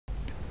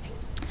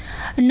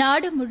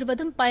நாடு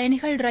முழுவதும்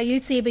பயணிகள்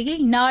ரயில் சேவையை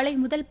நாளை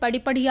முதல்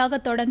படிப்படியாக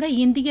தொடங்க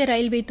இந்திய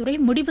ரயில்வே துறை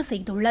முடிவு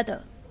செய்துள்ளது.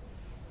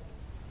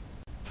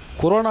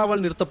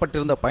 கொரோனாவால்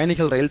நிறுத்தப்பட்டிருந்த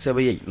பயணிகள் ரயில்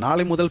சேவையை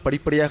நாளை முதல்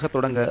படிப்படியாக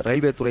தொடங்க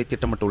ரயில்வே துறை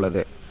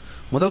திட்டமிட்டுள்ளது.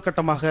 முதல்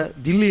கட்டமாக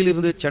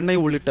தில்லியிலிருந்து சென்னை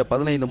உள்ளிட்ட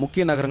 15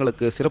 முக்கிய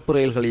நகரங்களுக்கு சிறப்பு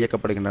ரயில்கள்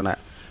இயக்கப்படுகின்றன.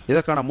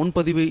 இதற்கான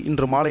முன்பதிவு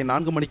இன்று மாலை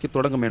 4 மணிக்கு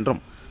தொடங்கும்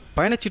என்றும்,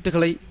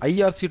 பயணச்சீட்டுகளை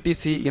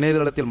IRCTC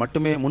இணையதளத்தில்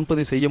மட்டுமே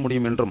முன்பதிவு செய்ய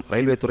முடியும் என்றும்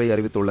ரயில்வே துறை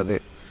அறிவித்துள்ளது.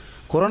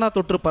 கொரோனா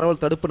தொற்று பரவல்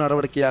தடுப்பு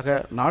நடவடிக்கையாக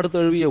நாடு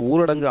தழுவிய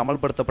ஊரடங்கு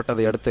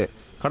அமல்படுத்தப்பட்டதை அடுத்து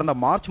கடந்த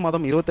மார்ச்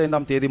மாதம்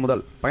 25ஆம் தேதி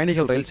முதல்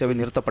பயணிகள் ரயில் சேவை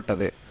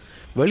நிறுத்தப்பட்டது.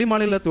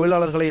 வெளிமாநில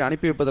தொழிலாளர்களை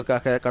அனுப்பி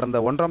வைப்பதற்காக கடந்த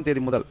 1ஆம்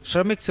தேதி முதல்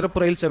ஷ்ரமிக்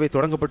சிறப்பு ரயில் சேவை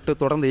தொடங்கப்பட்டு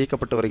தொடர்ந்து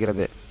இயக்கப்பட்டு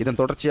வருகிறது. இதன்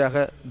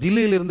தொடர்ச்சியாக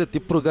தில்லியிலிருந்து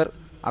திப்ருகர்,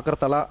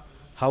 அகர்தலா,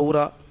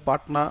 ஹவுரா,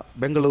 பாட்னா,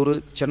 பெங்களூரு,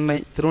 சென்னை,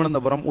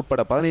 திருவனந்தபுரம்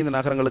உட்பட 15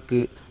 நகரங்களுக்கு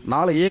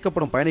நாளை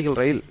இயக்கப்படும் பயணிகள்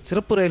ரயில்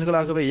சிறப்பு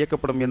ரயில்களாகவே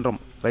இயக்கப்படும்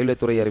என்றும் ரயில்வே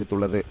துறை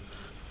அறிவித்துள்ளது.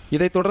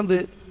 இதைத் தொடர்ந்து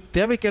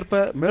தேவைக்கேற்ப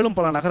மேலும்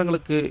பல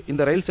நகரங்களுக்கு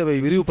இந்த ரயில் சேவை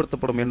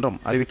விரிவுபடுத்தப்படும் என்றும்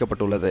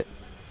அறிவிக்கப்பட்டுள்ளது.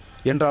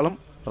 என்றாலும்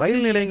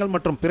ரயில் நிலையங்கள்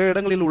மற்றும் பிற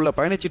இடங்களில் உள்ள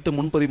பயணச்சீட்டு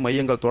முன்பதிவு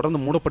மையங்கள் தொடர்ந்து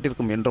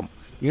மூடப்பட்டிருக்கும் என்றும்,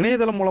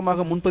 இணையதளம்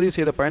மூலமாக முன்பதிவு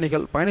செய்த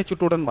பயணிகள்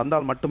பயணச்சீட்டுடன்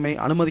வந்தால் மட்டுமே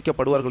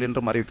அனுமதிக்கப்படுவார்கள்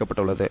என்றும்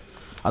அறிவிக்கப்பட்டுள்ளது.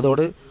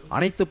 அதோடு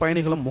அனைத்து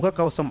பயணிகளும்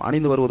முகக்கவசம்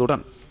அணிந்து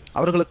வருவதுடன்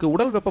அவர்களுக்கு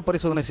உடல் வெப்ப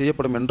பரிசோதனை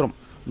செய்யப்படும் என்றும்,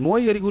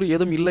 நோய் அறிகுறி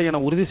ஏதும் இல்லை என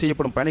உறுதி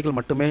செய்யப்படும் பயணிகள்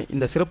மட்டுமே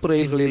இந்த சிறப்பு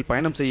ரயில்களில்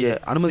பயணம் செய்ய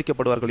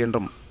அனுமதிக்கப்படுவார்கள்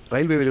என்றும்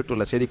ரயில்வே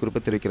வெளியிட்டுள்ள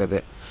செய்திக்குறிப்பு தெரிவிக்கிறது.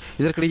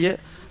 இதற்கிடையே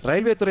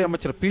ரயில்வே துறை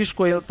அமைச்சர் பியூஷ்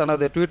கோயல்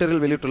தனது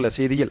ட்விட்டரில் வெளியிட்டுள்ள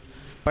செய்தியில்,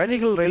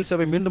 பயணிகள் ரயில்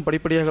சேவை மீண்டும்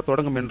படிப்படியாக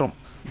தொடங்கும் என்றும்,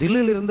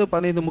 தில்லியிலிருந்து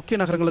 15 முக்கிய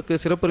நகரங்களுக்கு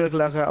சிறப்பு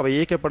ரயில்களாக அவை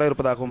இயக்கப்பட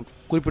இருப்பதாகவும்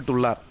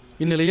குறிப்பிட்டுள்ளார்.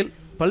 இந்நிலையில்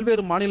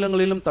பல்வேறு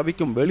மாநிலங்களிலும்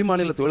தவிக்கும்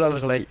வெளிமாநில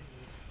தொழிலாளர்களை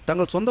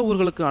தங்கள் சொந்த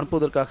ஊர்களுக்கு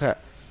அனுப்புவதற்காக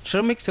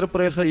ஷ்ரமிக் சிறப்பு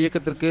ரயில்கள்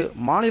இயக்கத்திற்கு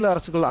மாநில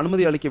அரசுகள்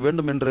அனுமதி அளிக்க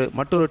வேண்டும் என்று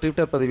மற்றொரு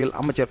ட்விட்டர் பதிவில்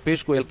அமைச்சர்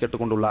பியூஷ் கோயல்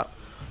கேட்டுக்கொண்டுள்ளார்.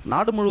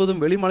 நாடு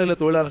முழுவதும் வெளிமாநில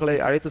தொழிலாளர்களை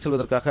அழைத்து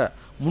செல்வதற்காக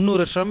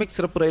 300 ஷ்ரமிக்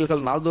சிறப்பு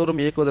ரயில்கள்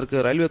நாள்தோறும் இயக்குவதற்கு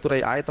ரயில்வே துறை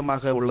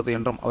ஆயத்தமாக உள்ளது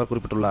என்றும் அவர்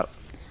குறிப்பிட்டுள்ளார்.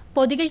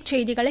 பொதிகை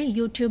செய்திகளை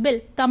யூடியூபில்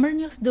தமிழ்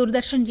நியூஸ்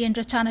தூர்தர்ஷன்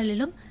என்ற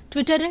சேனலிலும்,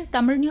 ட்விட்டரில்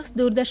Tamil news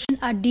Doordarshan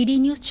 @DD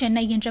News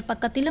Chennai என்ற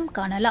பக்கத்திலும்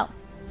காணலாம்.